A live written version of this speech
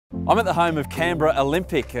I'm at the home of Canberra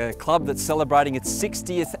Olympic, a club that's celebrating its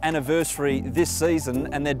 60th anniversary this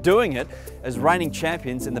season, and they're doing it as reigning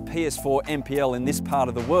champions in the PS4 NPL in this part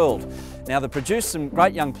of the world. Now, they've produced some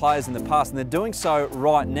great young players in the past, and they're doing so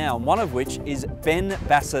right now, one of which is Ben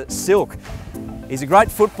Silk. He's a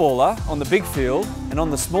great footballer on the big field, and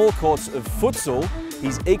on the small courts of futsal,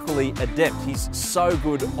 he's equally adept. He's so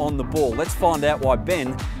good on the ball. Let's find out why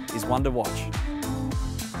Ben is one to watch.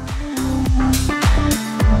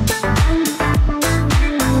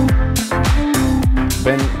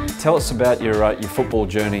 Ben, tell us about your football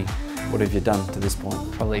journey. What have you done to this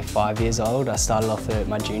point? Probably 5 years old. I started off at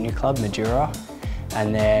my junior club, Madura,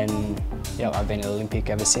 and then I've been at Olympic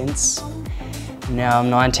ever since. Now I'm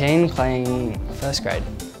 19, playing first grade.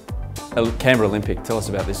 Canberra Olympic, tell us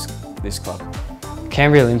about this club.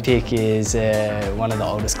 Canberra Olympic is one of the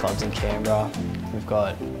oldest clubs in Canberra. We've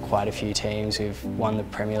got quite a few teams. We've won the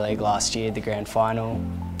Premier League last year, the grand final.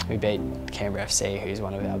 We beat Canberra FC, who's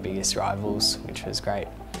one of our biggest rivals, which was great.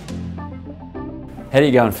 How do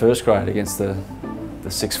you go in first grade against the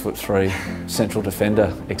 6'3" central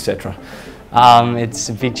defender, etc.? It's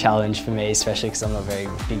a big challenge for me, especially because I'm not a very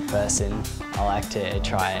big person. I like to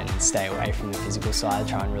try and stay away from the physical side,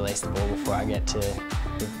 try and release the ball before I get to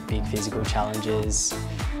the big physical challenges.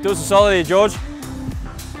 Do us a solid here, George.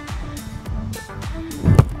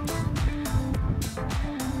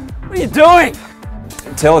 What are you doing?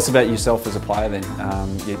 Tell us about yourself as a player then.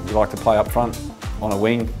 You like to play up front, on a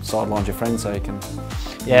wing, sidelines your friends so you can...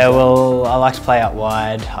 Yeah, well, I like to play out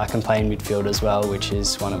wide. I can play in midfield as well, which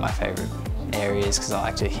is one of my favourite areas because I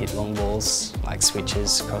like to hit long balls, like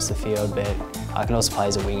switches across the field, but I can also play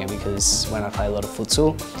as a winger because when I play a lot of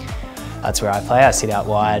futsal, that's where I play. I sit out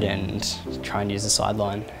wide and try and use the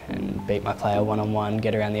sideline and beat my player one-on-one,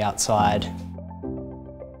 get around the outside.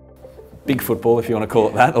 Big football, if you want to call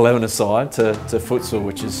it that, 11-a-side to futsal,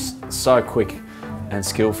 which is so quick and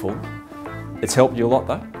skillful. It's helped you a lot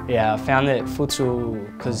though? Yeah, I found that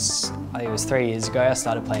futsal, because I think it was 3 years ago, I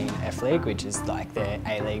started playing in F-League, which is like the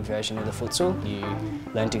A-League version of the futsal. You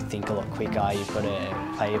learn to think a lot quicker, you've got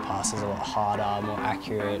to play your passes a lot harder, more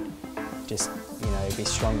accurate, just, be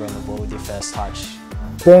stronger on the ball with your first touch.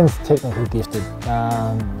 Ben's technically gifted.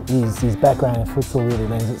 His background in futsal really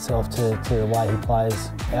lends itself to the way he plays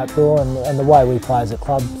outdoor, and the way we play as a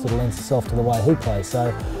club sort of lends itself to the way he plays.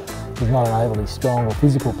 So he's not an overly strong or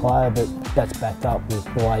physical player, but that's backed up with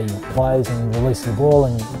the way he plays and releases the ball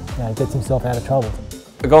and gets himself out of trouble.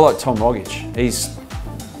 A guy like Tom Rogic, he's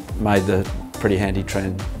made the pretty handy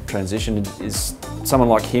transition. Is someone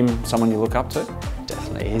like him someone you look up to?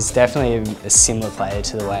 Definitely. He's definitely a similar player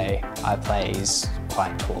to the way I play. He's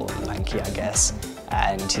quite tall and lanky, I guess,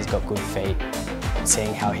 and he's got good feet.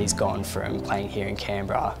 Seeing how he's gone from playing here in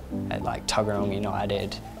Canberra at like Tuggeranong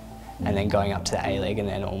United and then going up to the A-League and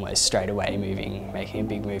then almost straight away making a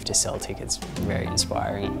big move to Celtic, it's very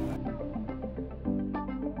inspiring.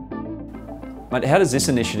 Mate, how does this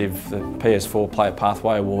initiative, the PS4 Player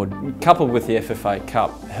Pathway Award, coupled with the FFA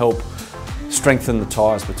Cup, help strengthen the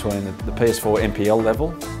ties between the PS4 NPL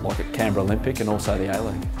level, like at Canberra Olympic, and also the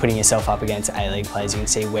A-League? Putting yourself up against A-League players, you can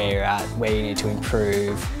see where you're at, where you need to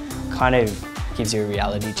improve, kind of gives you a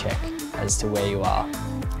reality check as to where you are,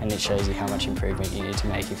 and it shows you how much improvement you need to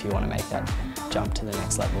make if you want to make that jump to the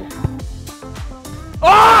next level.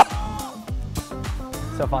 Oh!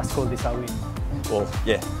 So if I scored this, I win. Well,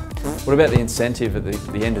 yeah. What about the incentive at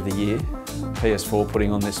the end of the year? PS4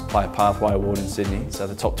 putting on this Player Pathway Award in Sydney, so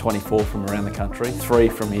the top 24 from around the country, 3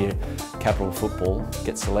 from here, Capital Football,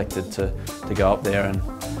 get selected to go up there and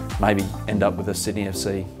maybe end up with a Sydney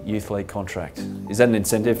FC Youth League contract. Is that an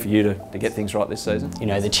incentive for you to get things right this season?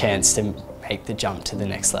 The chance to make the jump to the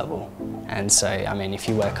next level. And so, I mean, if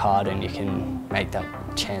you work hard and you can make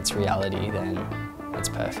that chance reality, then it's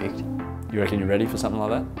perfect. You reckon you're ready for something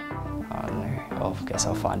like that? I don't know. I guess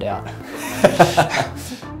I'll find out.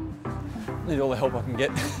 Need all the help I can get.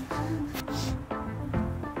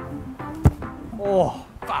 Oh,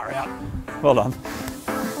 far out. Well done.